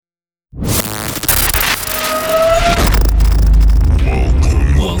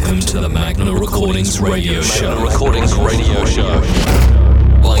Recordings Radio Show. Magna Recordings Radio Show.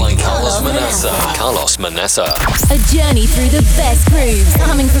 By Carlos Manaça. A journey through the best grooves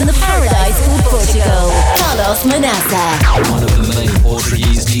coming from the paradise called Portugal. Carlos Manaça. One of the main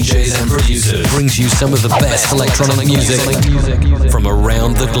Portuguese DJs and producers brings you some of the best electronic music from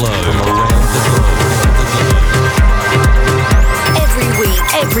around the globe.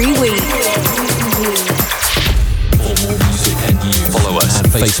 Every week. Follow us at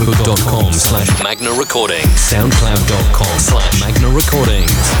facebook.com/Magna Recordings, soundcloud.com/Magna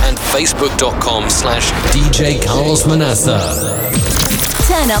Recordings, and facebook.com/DJ Carlos Manaça.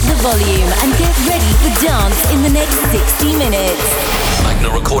 Turn up the volume and get ready for dance in the next 60 minutes. Magna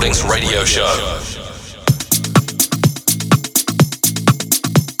Recordings Radio Show.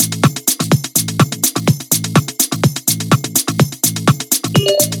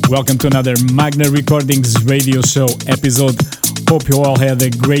 Welcome to another Magna Recordings Radio Show episode. Hope you all had a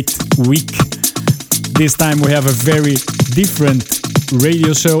great week. This time we have a very different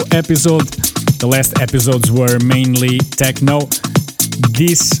radio show episode. The last episodes were mainly techno.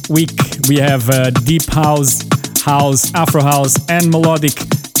 This week we have a deep house, Afro house and melodic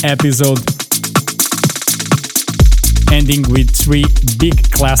episode, ending with three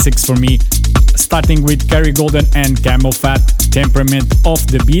big classics for me, starting with Kerry Golden and Camel Fat, Temperament of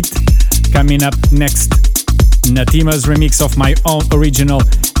the Beat. Coming up next, Natima's remix of my own original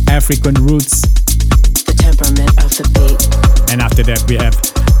African Roots, The Temperament of the Beat. And after that we have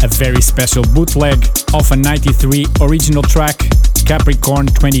a very special bootleg of a 93 original track, Capricorn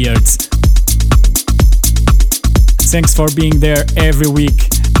 20 Hertz. Thanks for being there every week.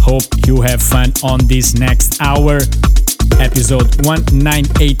 Hope you have fun on this next hour. Episode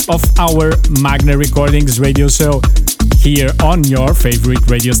 198 of our Magna Recordings radio show, here on your favorite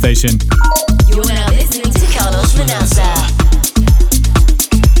radio station. You're now listening to Carlos Manaça.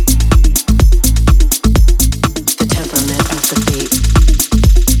 The Temperament of the Beat.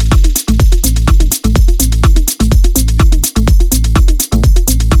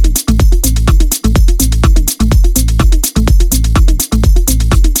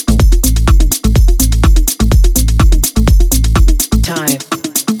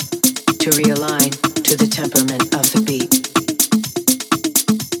 To realign to the temperament of the beat.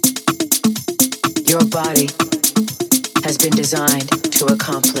 Your body has been designed to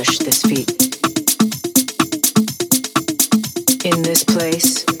accomplish this feat. In this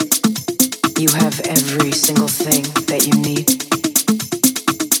place, you have every single thing that you need.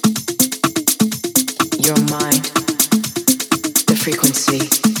 Your mind, the frequency,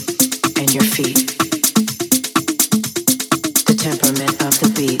 and your feet. The temperament of the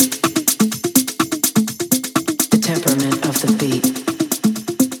beat. The temperament of the beat.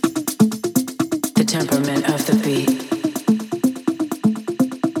 The temperament of the beat.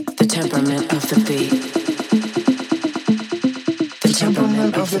 The temperament of the beat. The temperament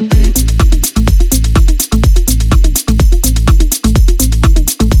of the beat.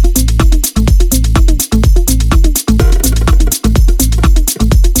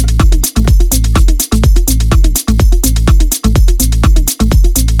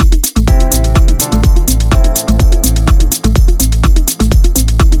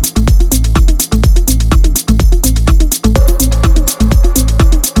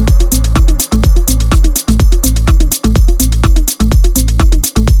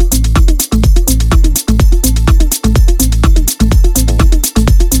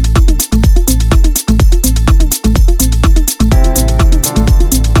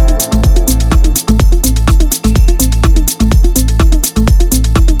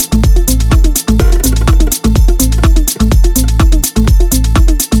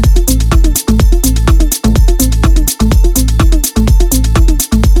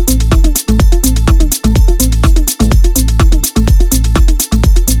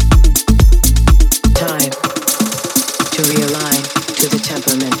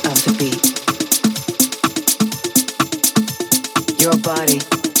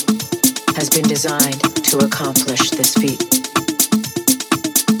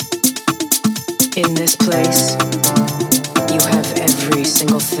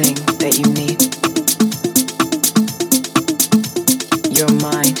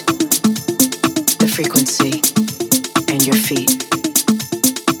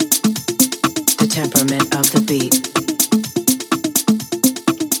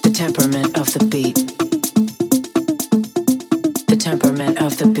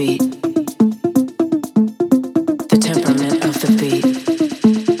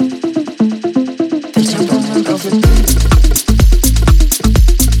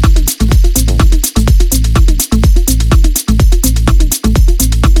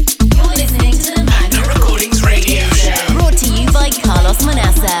 You're listening to the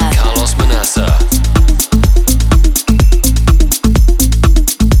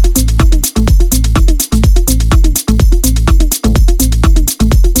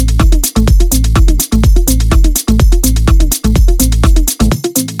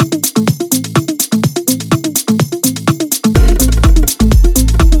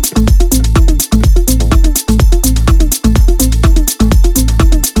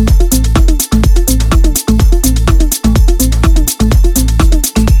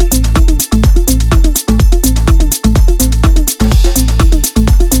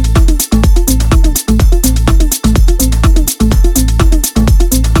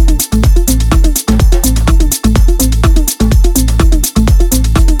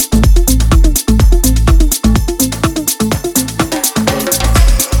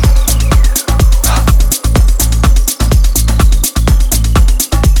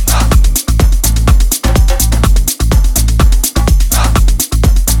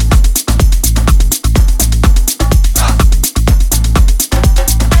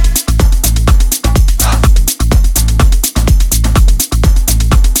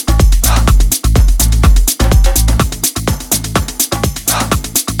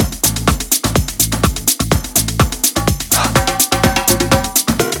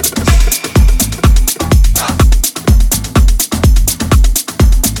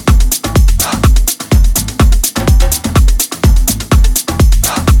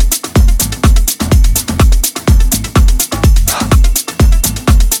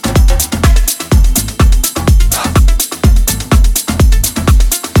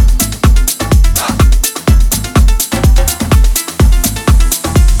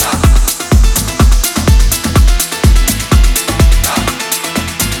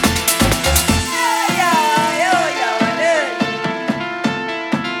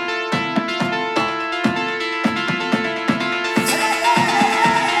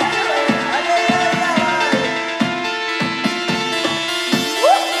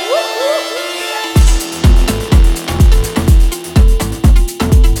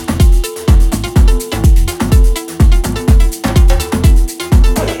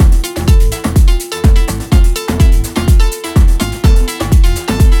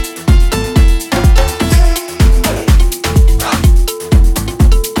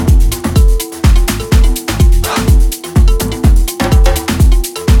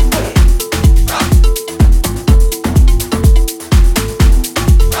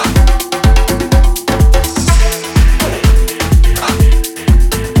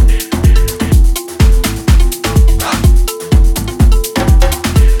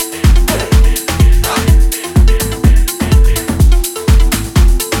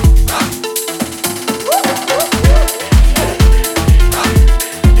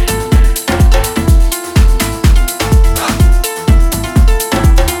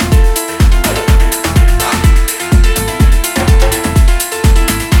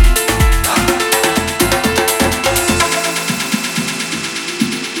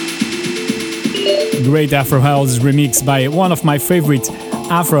great Afro House remix by one of my favorite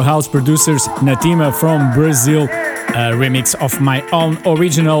Afro House producers, Natima from Brazil. A remix of my own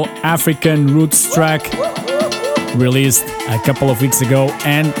original African roots track, released a couple of weeks ago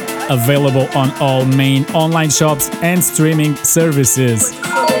and available on all main online shops and streaming services.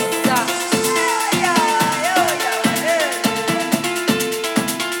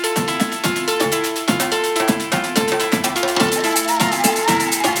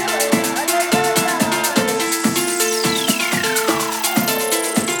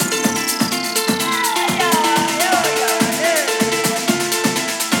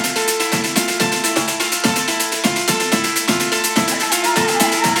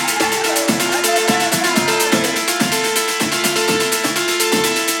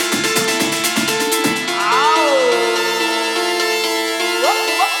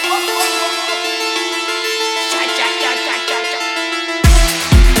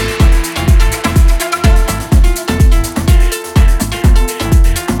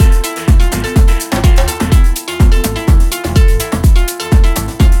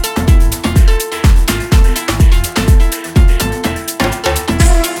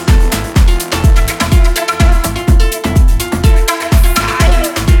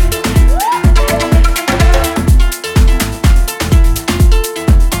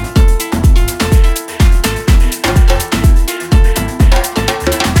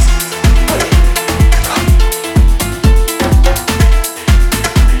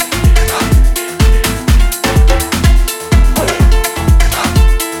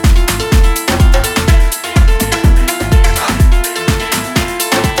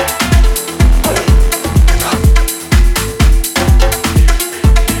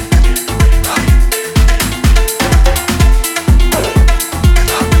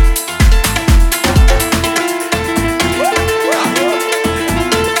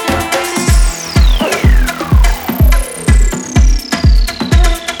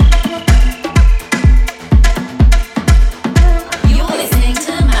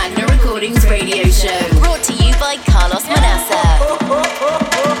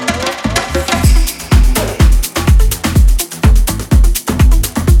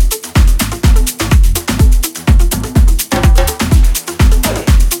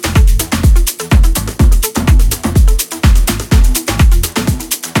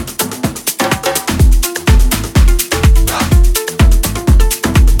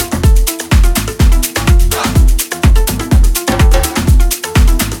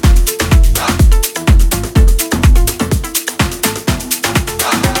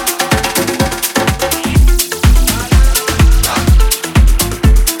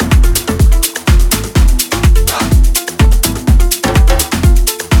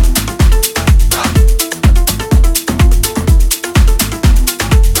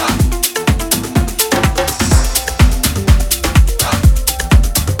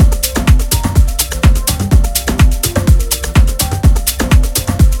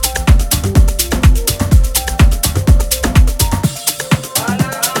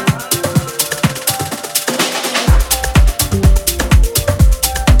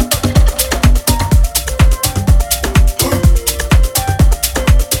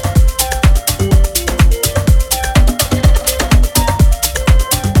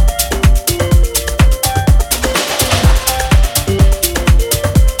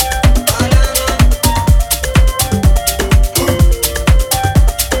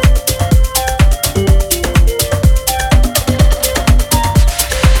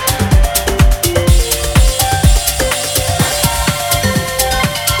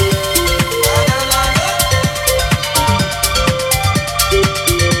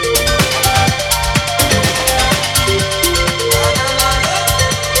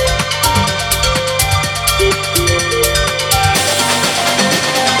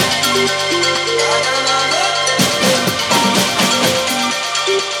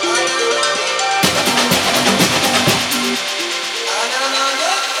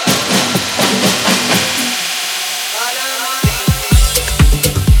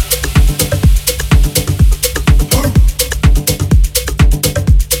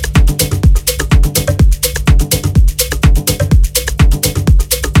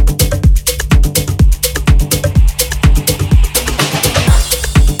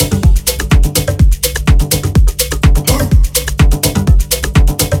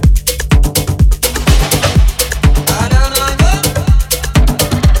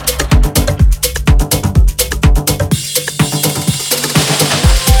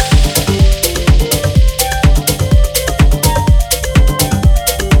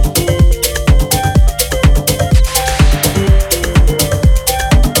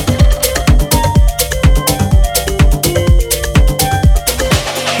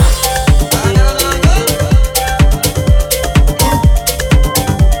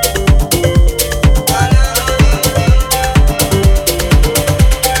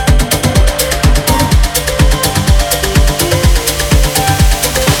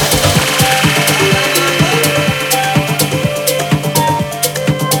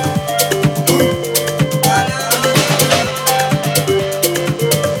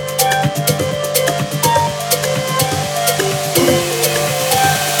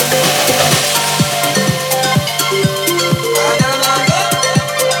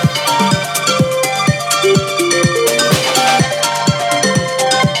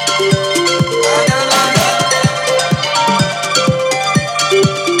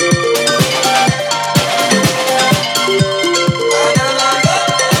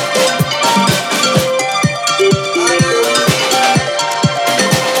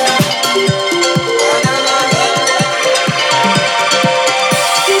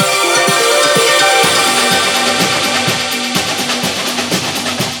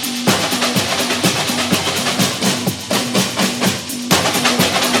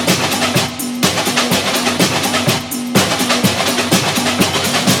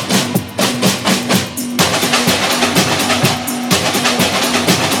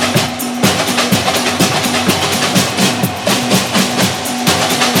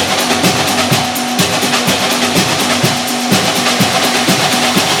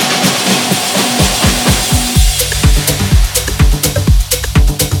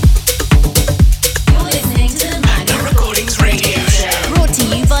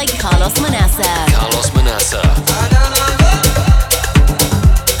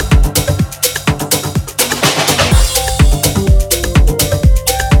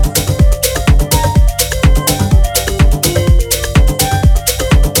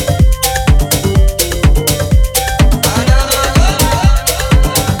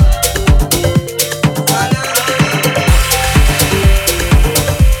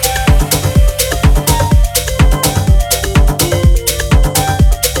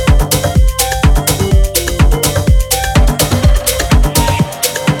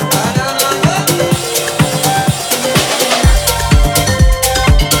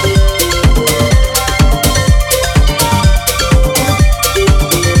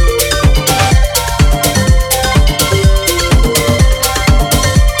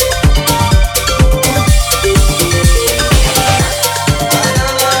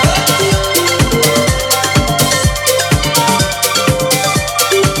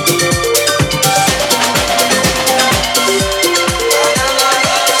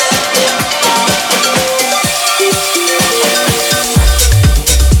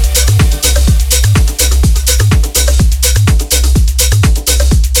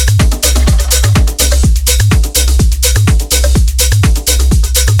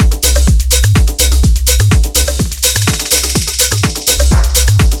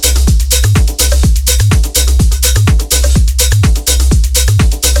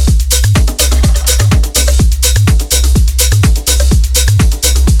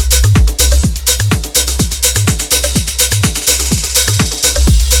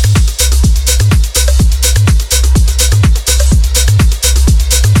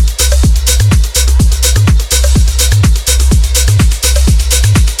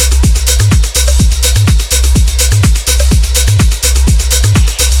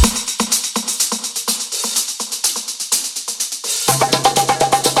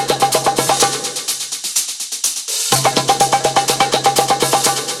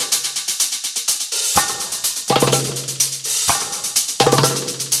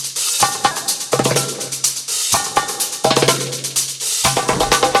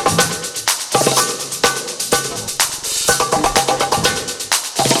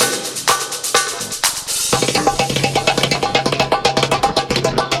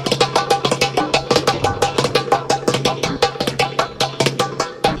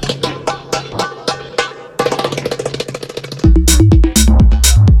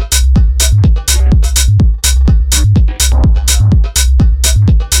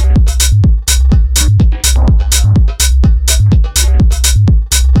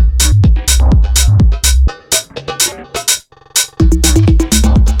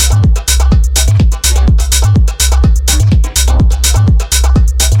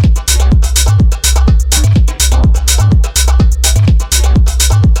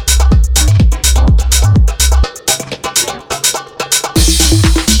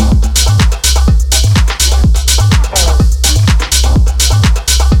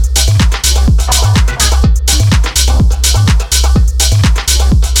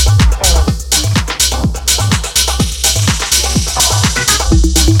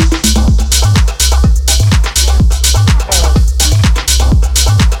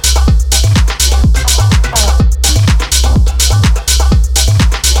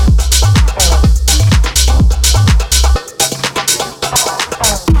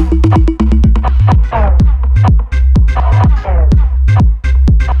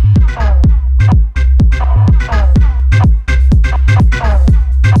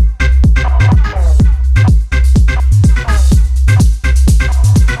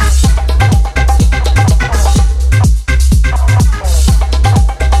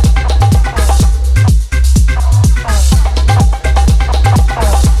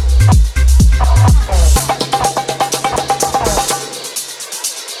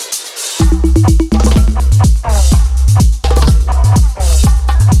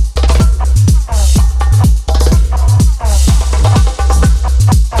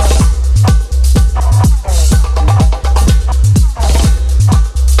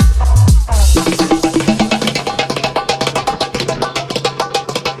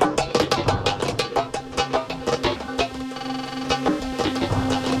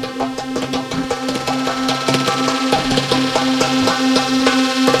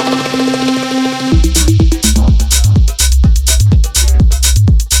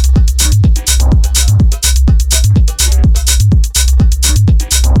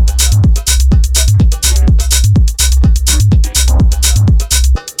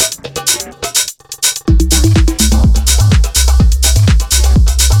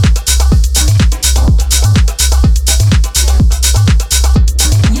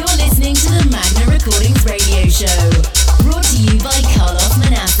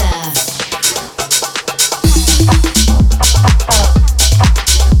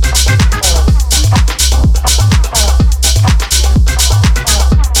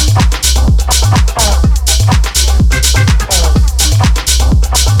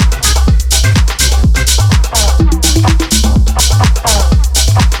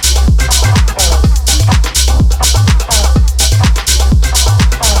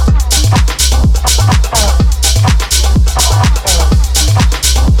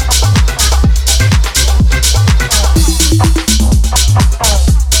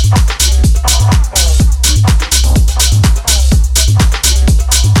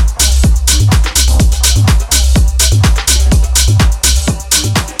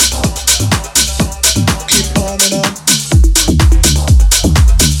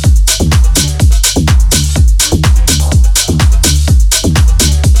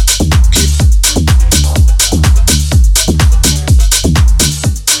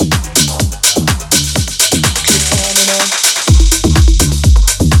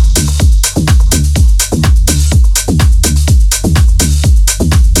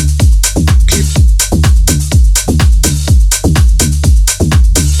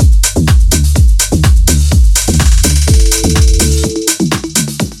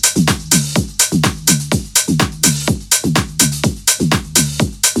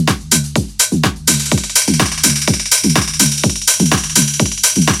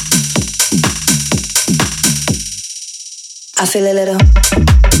 feel a little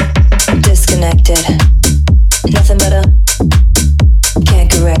disconnected. Nothing better,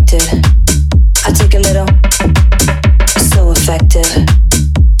 can't correct it. I take a little, so effective.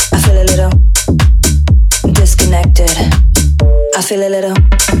 I feel a little disconnected. I feel a little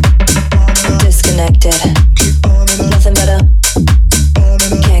disconnected. Nothing better,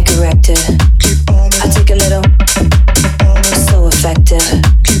 can't correct it. I take a little, so effective.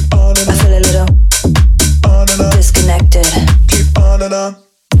 I feel a little disconnected. Keep on and on.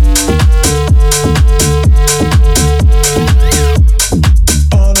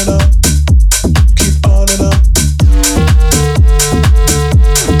 On and on. Keep on and on.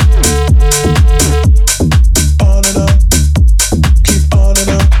 On and on. Keep on and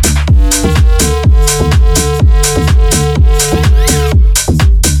on.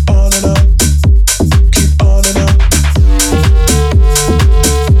 On and on. Keep on and on.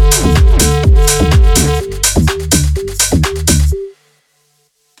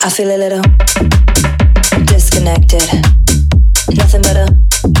 I feel a little disconnected. Nothing better,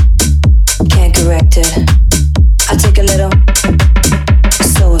 can't correct it. I take a little,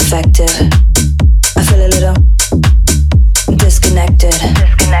 so effective. I feel a little disconnected. Disconnected,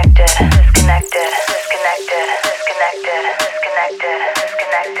 disconnected, disconnected, disconnected, disconnected, disconnected,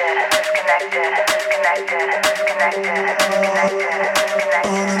 disconnected, disconnected, disconnected,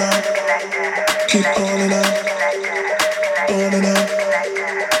 disconnected, Keep on and on. On and on.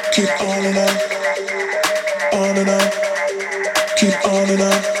 Keep on and on. On and on. Keep on and on.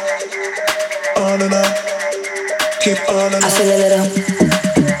 On and on. Keep on and on. I feel a little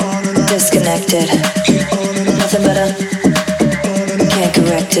disconnected. Keep on and on. Nothing better, can't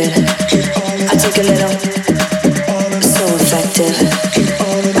correct it. I take a little, so effective.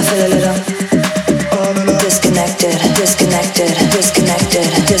 I feel a little disconnected, disconnected, disconnected,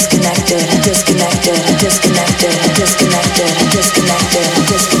 disconnected, disconnected, disconnected, disconnected, disconnected,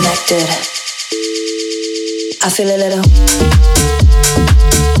 disconnected. I feel a little.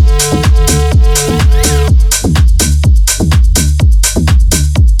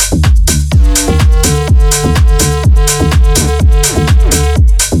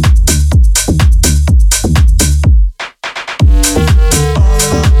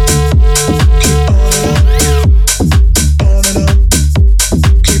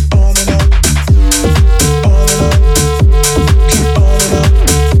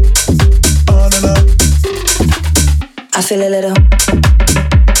 I feel a little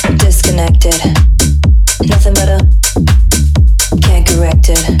disconnected. Nothing better, can't correct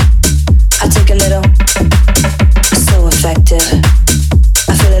it. I take a little, so effective.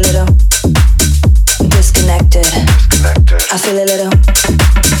 I feel a little disconnected. I feel a little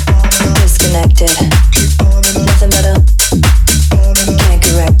disconnected. Nothing better, can't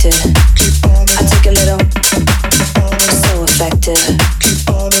correct it. I take a little, so effective.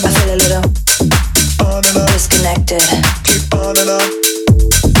 I feel a little disconnected. Keep on and on.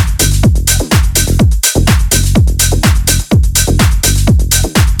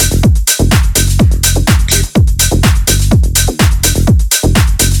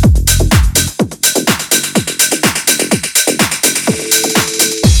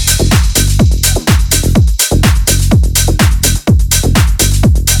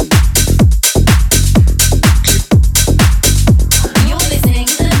 You're listening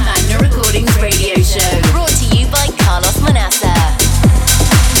to the Magna Recordings radio show, brought to you by Manaça.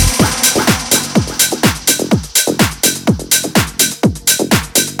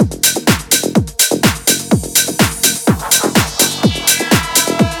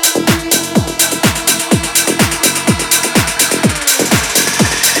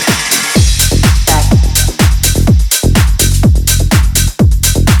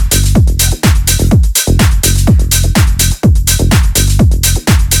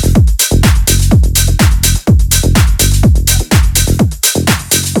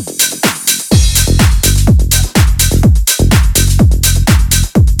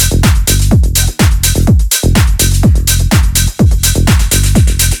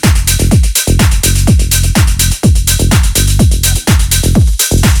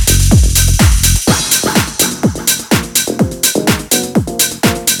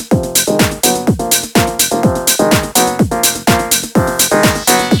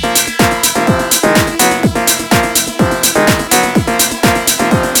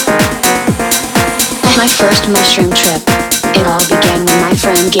 My first mushroom trip. It all began when my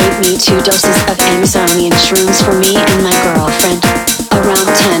friend gave me 2 doses of Amazonian shrooms for me and my girlfriend. Around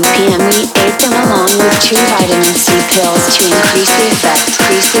 10 p.m. we ate them along with 2 vitamin C pills to increase the effect,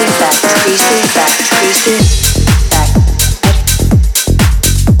 increase the effect, increase the effect, increase the effect.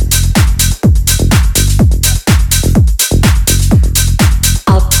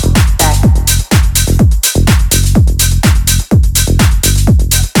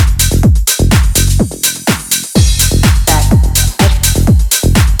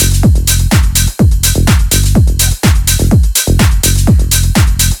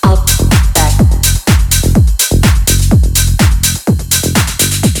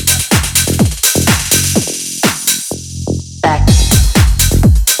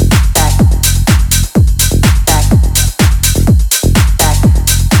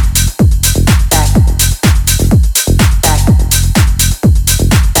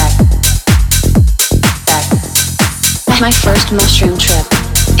 My first mushroom trip.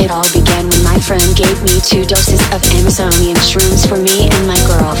 It all began when my friend gave me 2 doses of Amazonian shrooms for me and my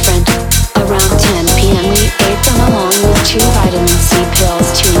girlfriend. Around 10 p.m. we ate them along with 2 vitamin C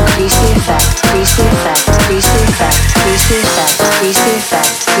pills to increase the effect, increase the effect, increase the effect, increase the effect, increase the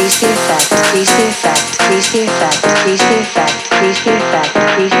effect, increase the effect, increase the effect, increase the effect, increase the effect, increase the effect,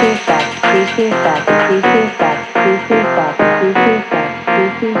 increase the effect, increase the effect, increase the effect, increase the effect, increase the effect,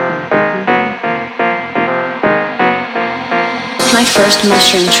 increase the effect. My first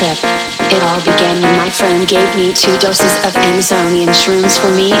mushroom trip. It all began when my friend gave me 2 doses of Amazonian shrooms for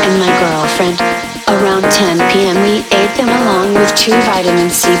me and my girlfriend. Around 10 p.m. we ate them along with 2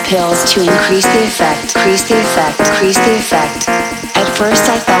 vitamin C pills to increase the effect, increase the effect, increase the effect. At first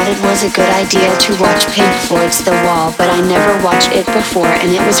I thought it was a good idea to watch Pink Floyd's The Wall, but I never watched it before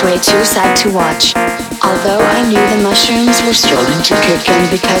and it was way too sad to watch. Although I knew the mushrooms were starting to kick in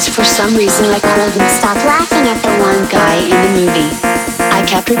because for some reason I couldn't stop laughing at the one guy in the movie. I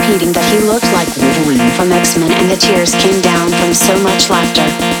kept repeating that he looked like Wolverine from X-Men and the tears came down from so much laughter.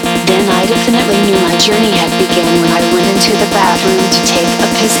 Then I definitely knew my journey had begun when I went into the bathroom to take a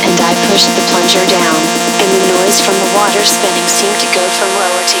piss and I pushed the plunger down, and the noise from the water spinning seemed to go from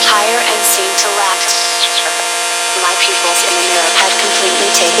lower to higher and seemed to last. My pupils in the mirror had completely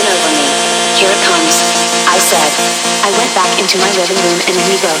taken over me. Here it comes, I said. I went back into my living room and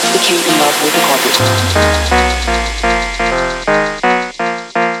we both became in love with the carpet.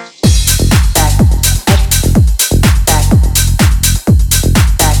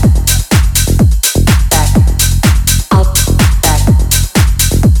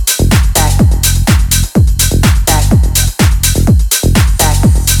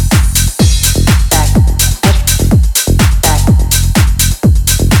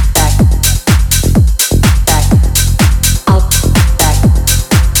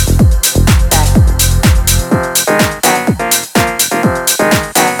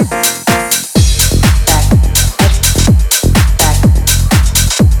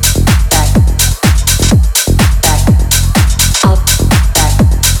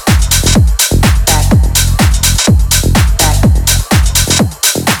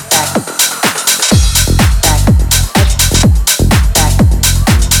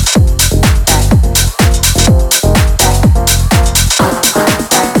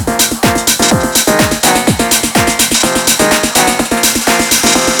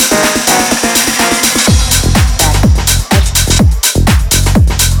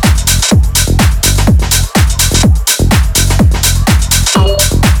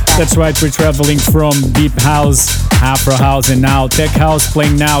 That's right, we're traveling from Deep House, Afro House and now Tech House.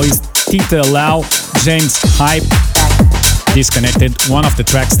 Playing now is Tita Lau, James Hype, Disconnected, one of the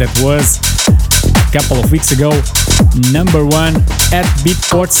tracks that was a couple of weeks ago #1 at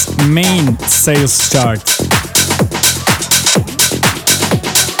Beatport's main sales chart.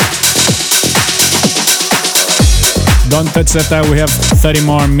 Don't touch that dial, we have 30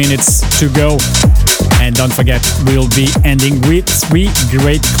 more minutes to go. And don't forget, we'll be ending with 3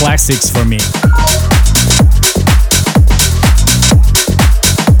 great classics for me.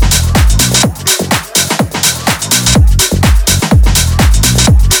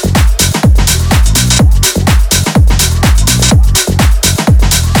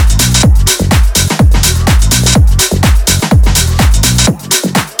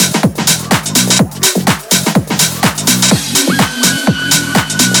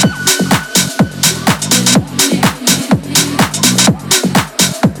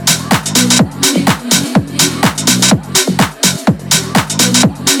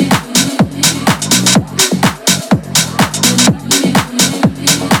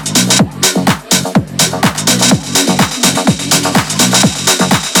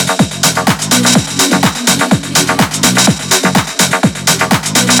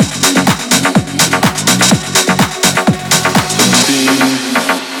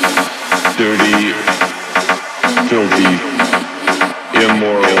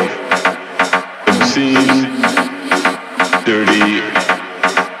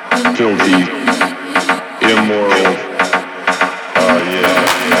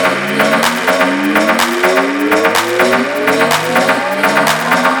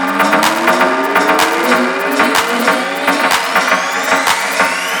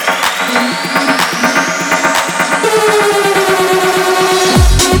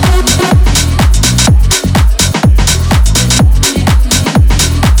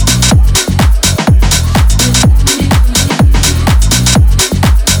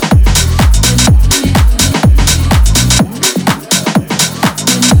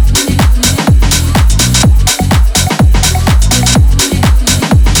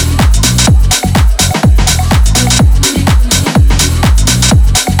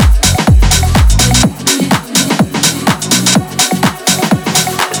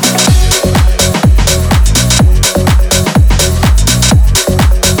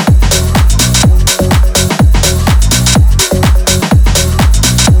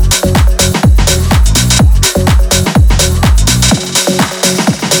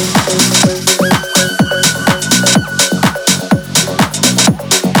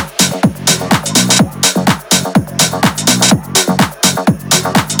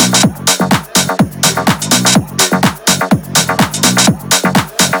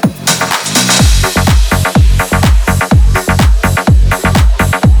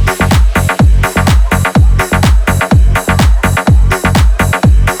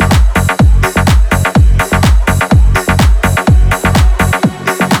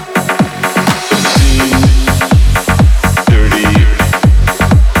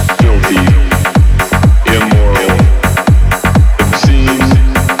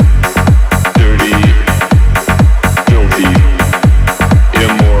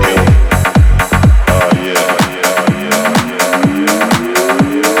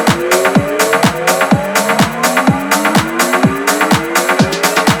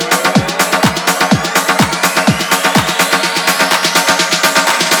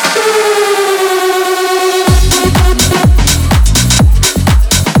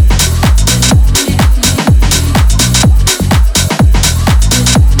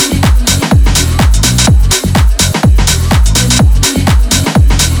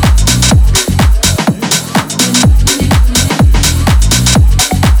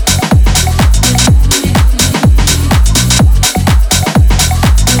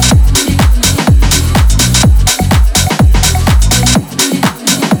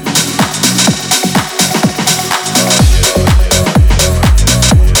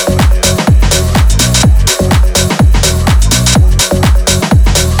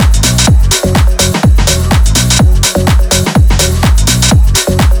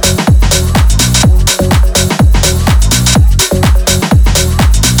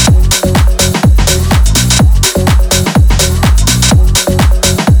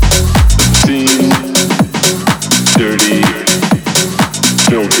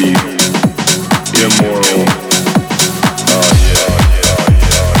 filthy, immoral.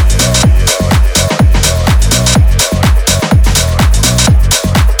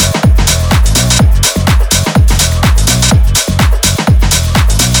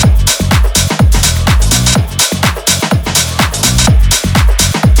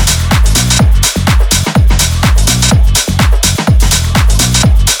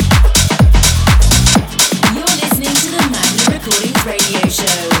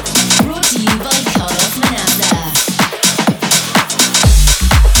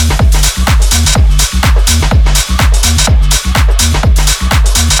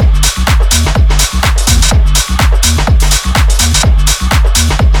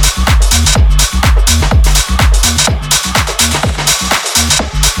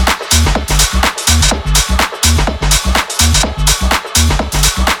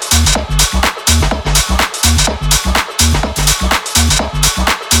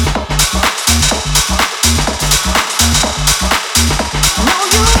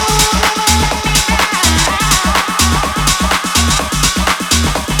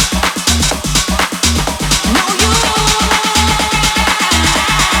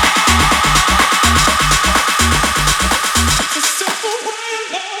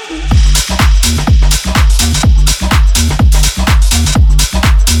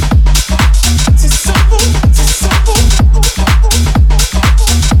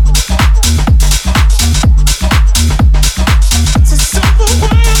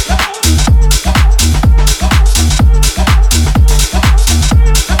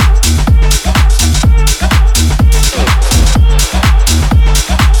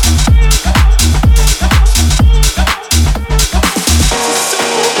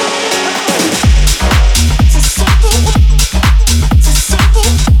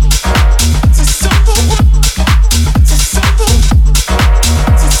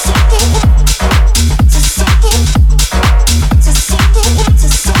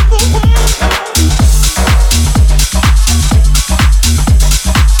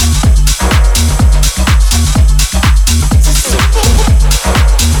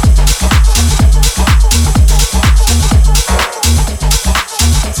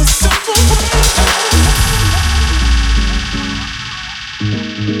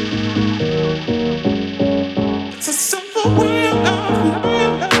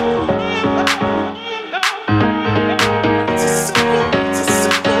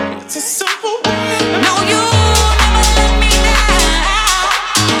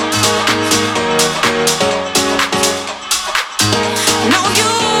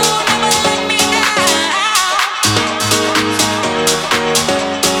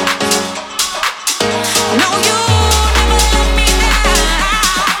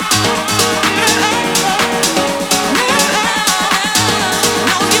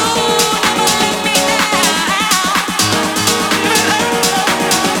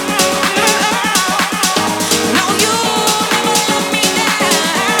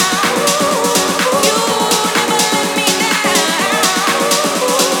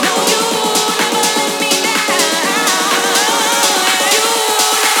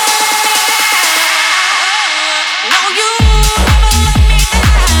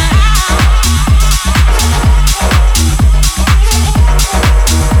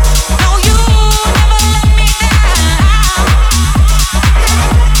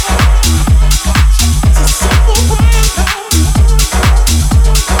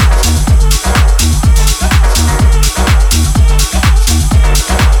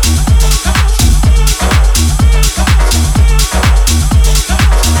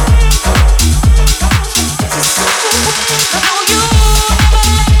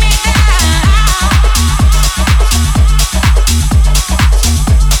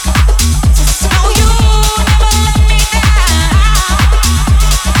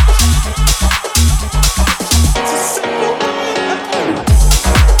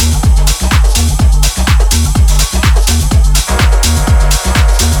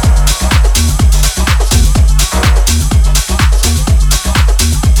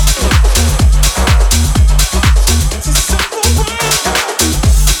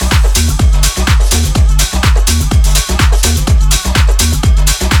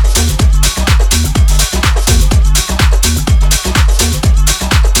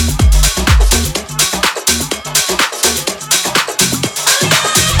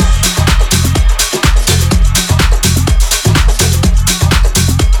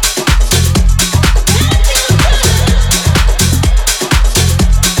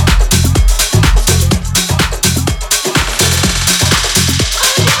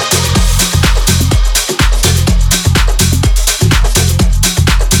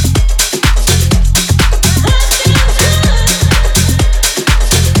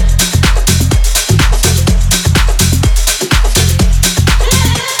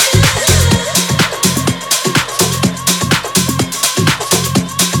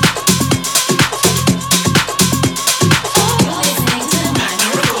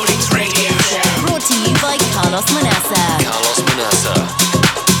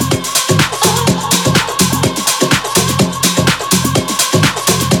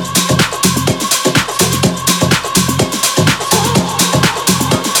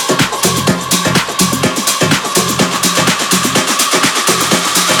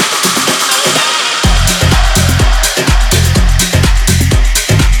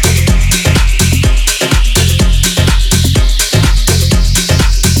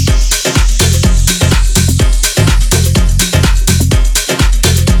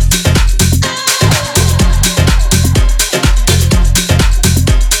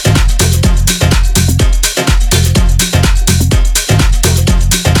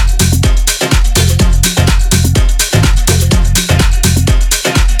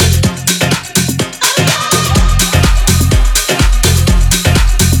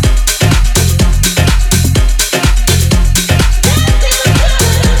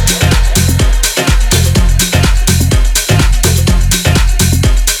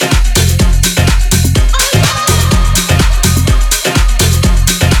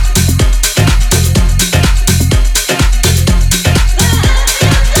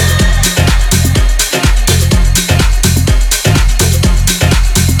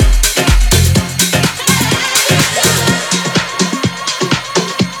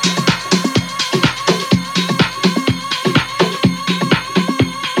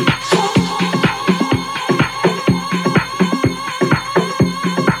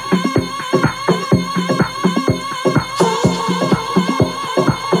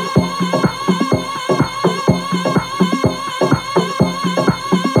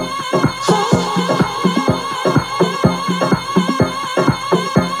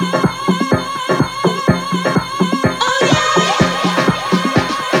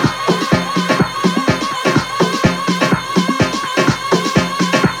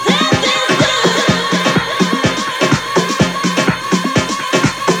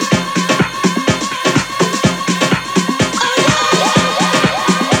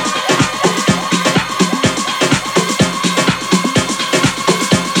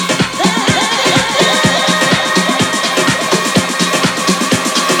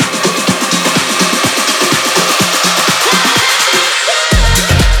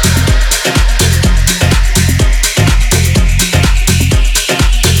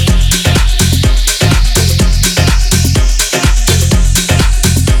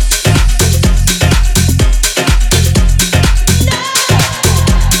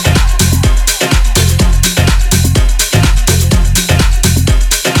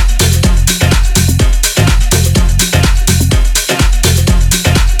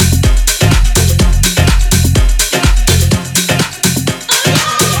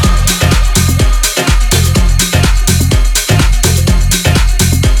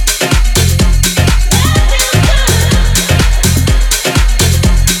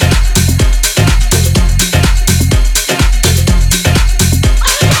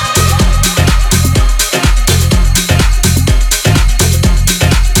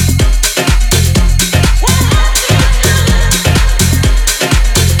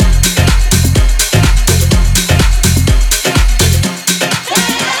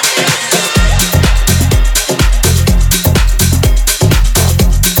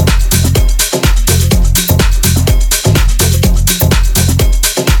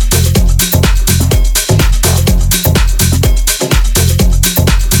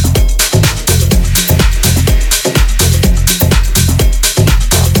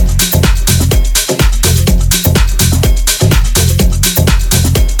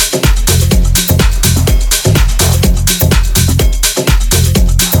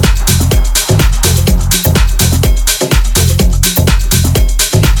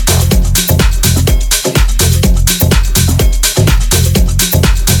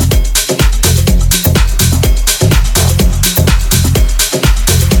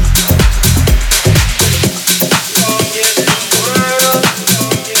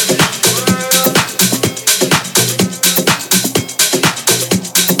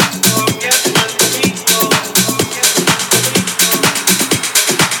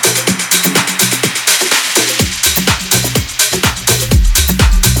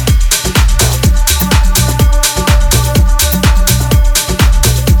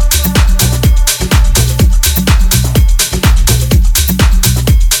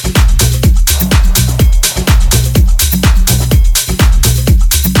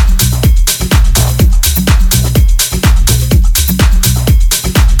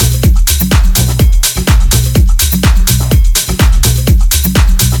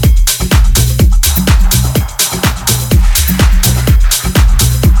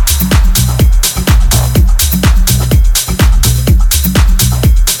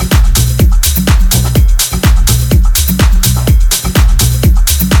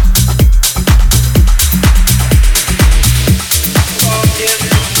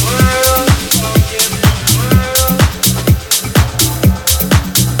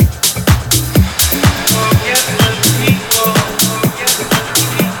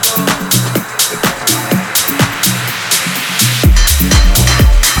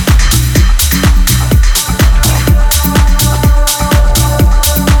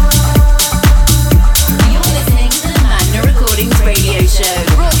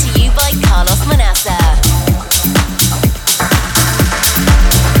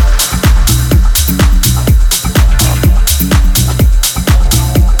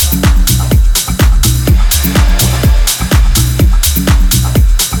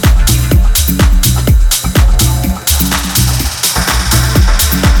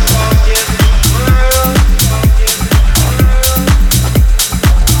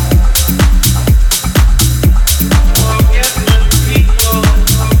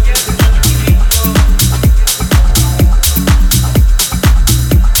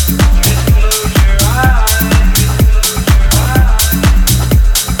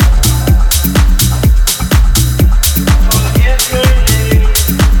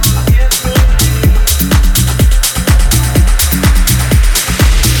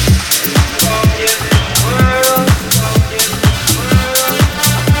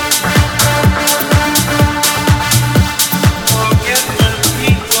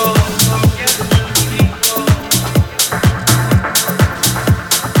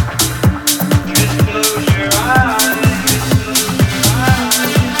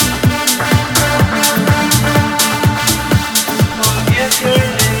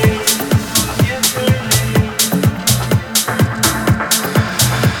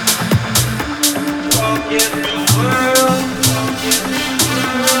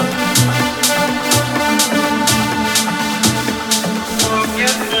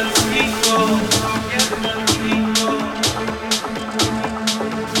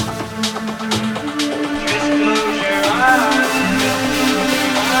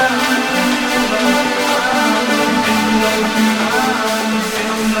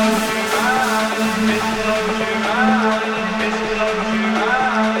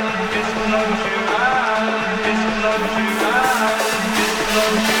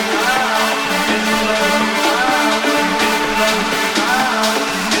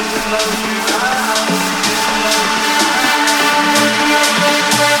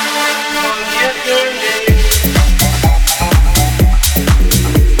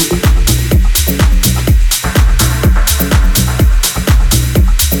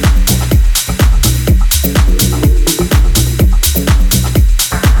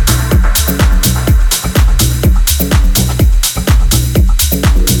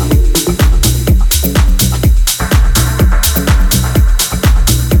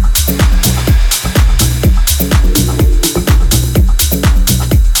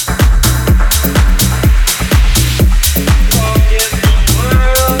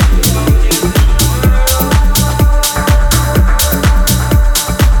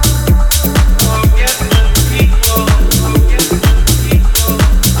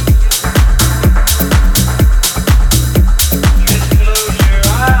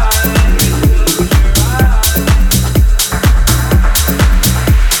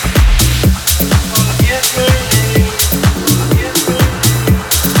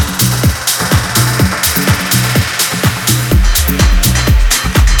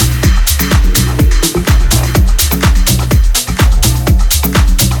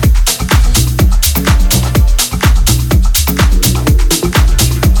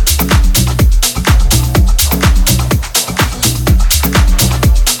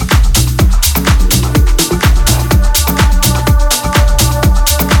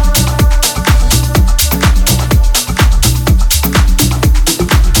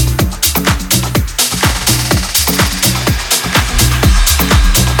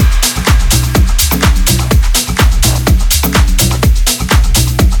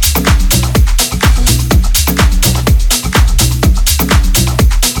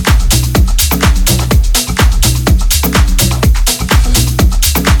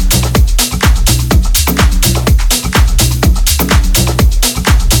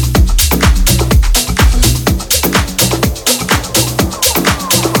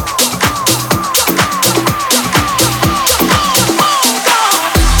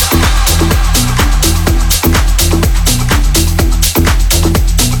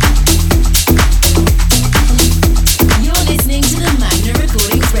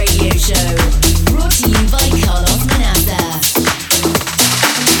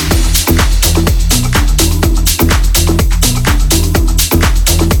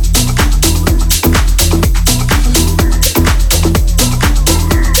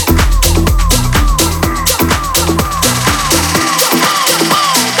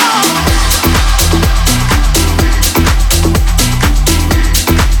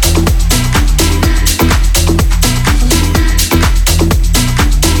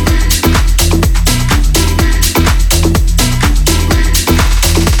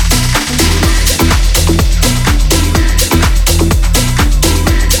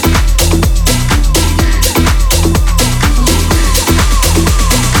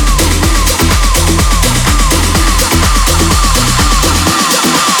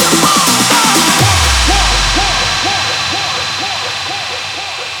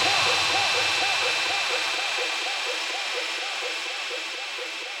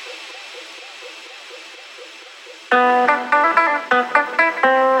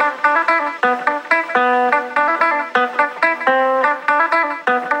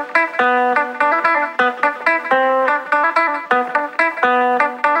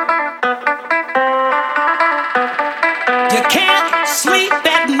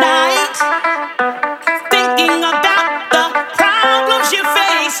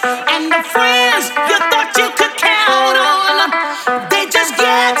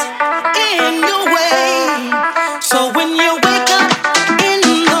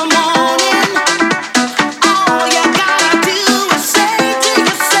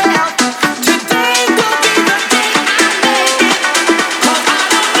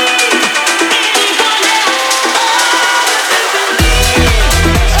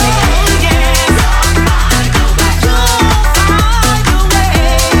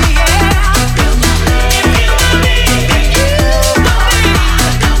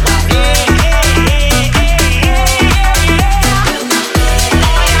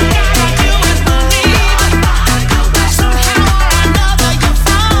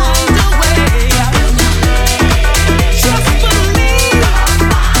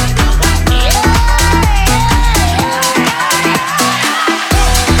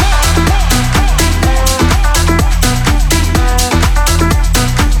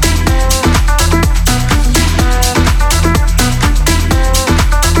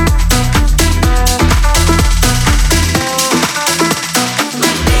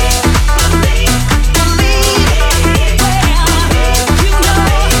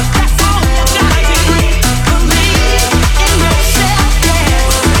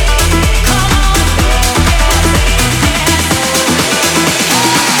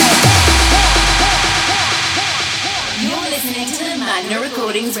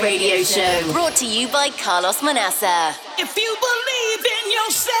 Manaça. If you believe in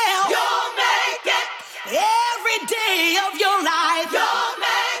yourself, you'll make it. Every day of your life, you'll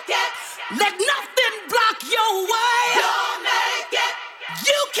make it. Let nothing block your way, you'll make it.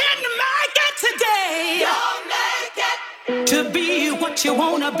 You can make it today, you'll make it. To be what you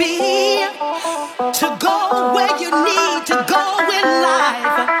wanna be, to go where you need to go in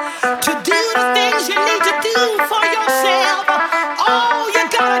life, to do the things you need to do for yourself. All you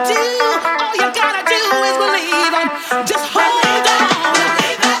gotta do is believe. Just hold on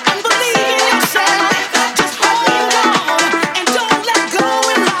and believe in yourself. Just hold on and don't let go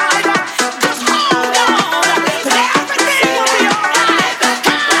in life. Just hold on, 'cause everything will be alright.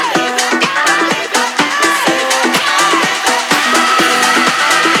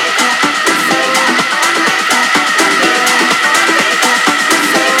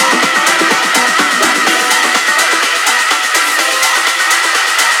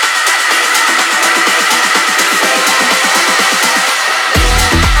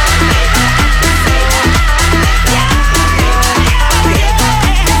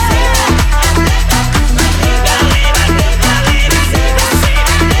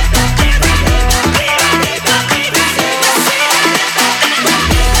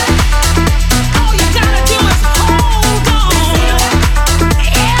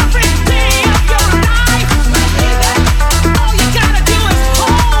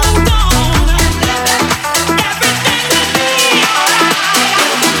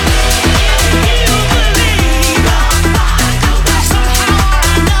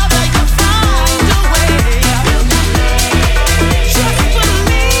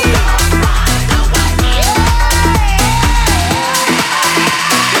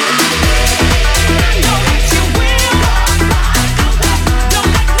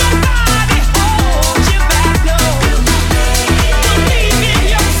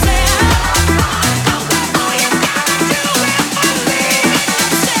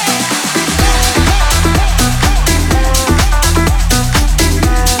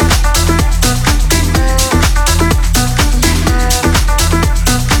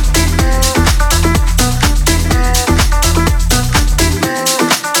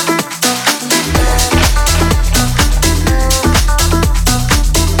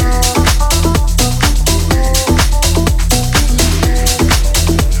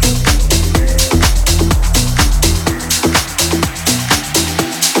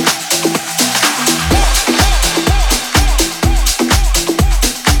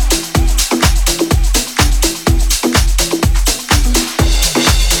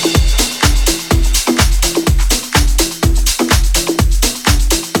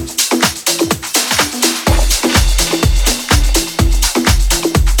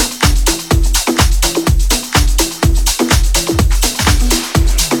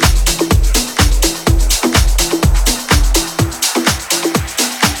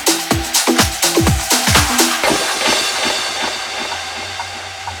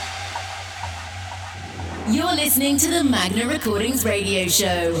 You're listening to the Magna Recordings radio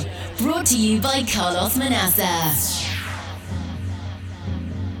show, brought to you by Carlos Manaça.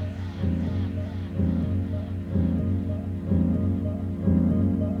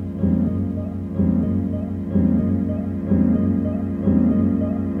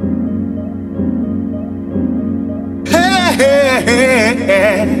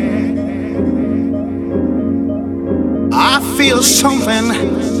 feel something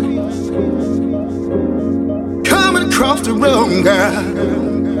coming across the road, girl.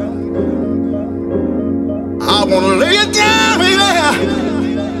 I wanna lay it down, yeah.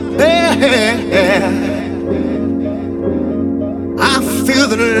 I feel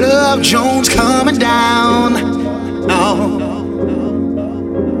the love Jones coming down. Oh.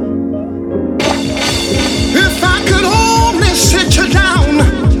 If I could only sit you down,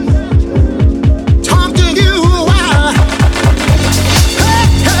 talk to you a while. Hey,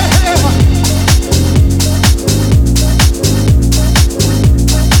 hey, hey.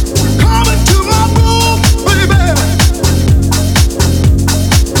 Come into my room, baby.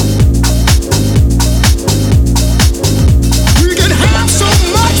 We can have so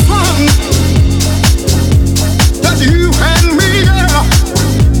much fun, just you and me, yeah.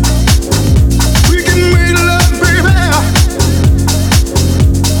 We can make love, baby,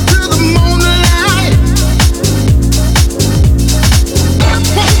 till the morning light. I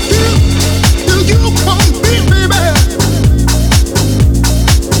want you till you want me, baby.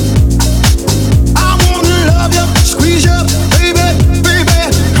 I wanna love you, squeeze you, baby, baby.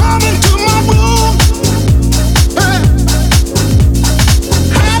 Come into my room, hey.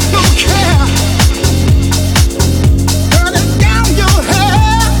 Have no care, turn it down your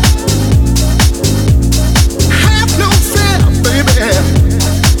hair. Have no fear, baby.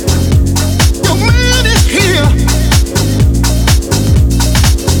 Your man is here.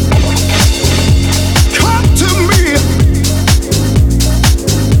 Come to me.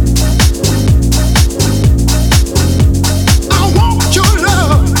 I want your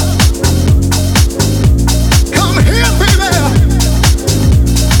love. Come here, baby.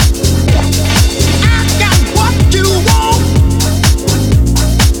 I got what you want.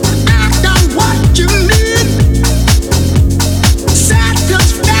 I got what you need.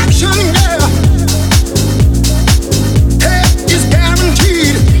 Satisfaction, yeah. Hey, it's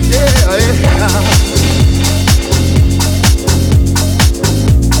guaranteed. Yeah, yeah.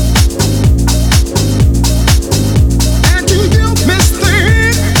 And to you, Miss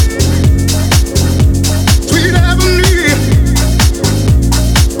Thing, sweet Ebony,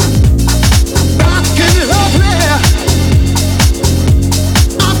 rock and lovely,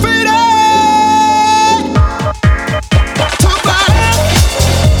 I'm faded to black.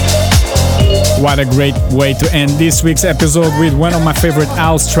 What a great way to end this week's episode with one of my favorite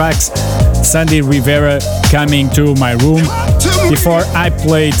house tracks, Sandy Rivera, Coming to My Room. Before I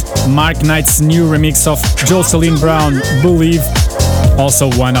played Mark Knight's new remix of Jocelyn Brown, Believe, also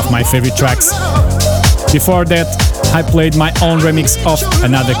one of my favorite tracks. Before that, I played my own remix of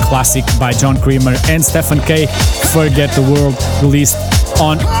another classic by John Creamer and Stephen K, Forget the World, released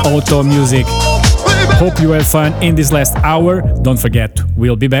on Auto Music. Hope you have fun in this last hour. Don't forget,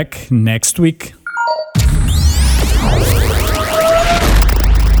 we'll be back next week.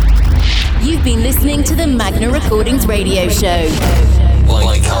 You've been listening to the Magna Recordings radio show.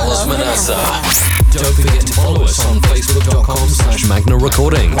 Like Carlos Manaça. Don't forget to follow us on Facebook.com/Magna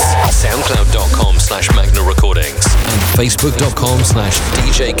Recordings, SoundCloud.com/Magna Recordings, and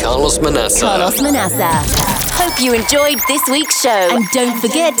Facebook.com/DJ Carlos Manaça. Carlos Manaça. Hope you enjoyed this week's show. And don't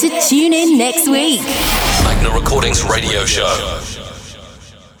forget to tune in next week. Magna Recordings Radio Show.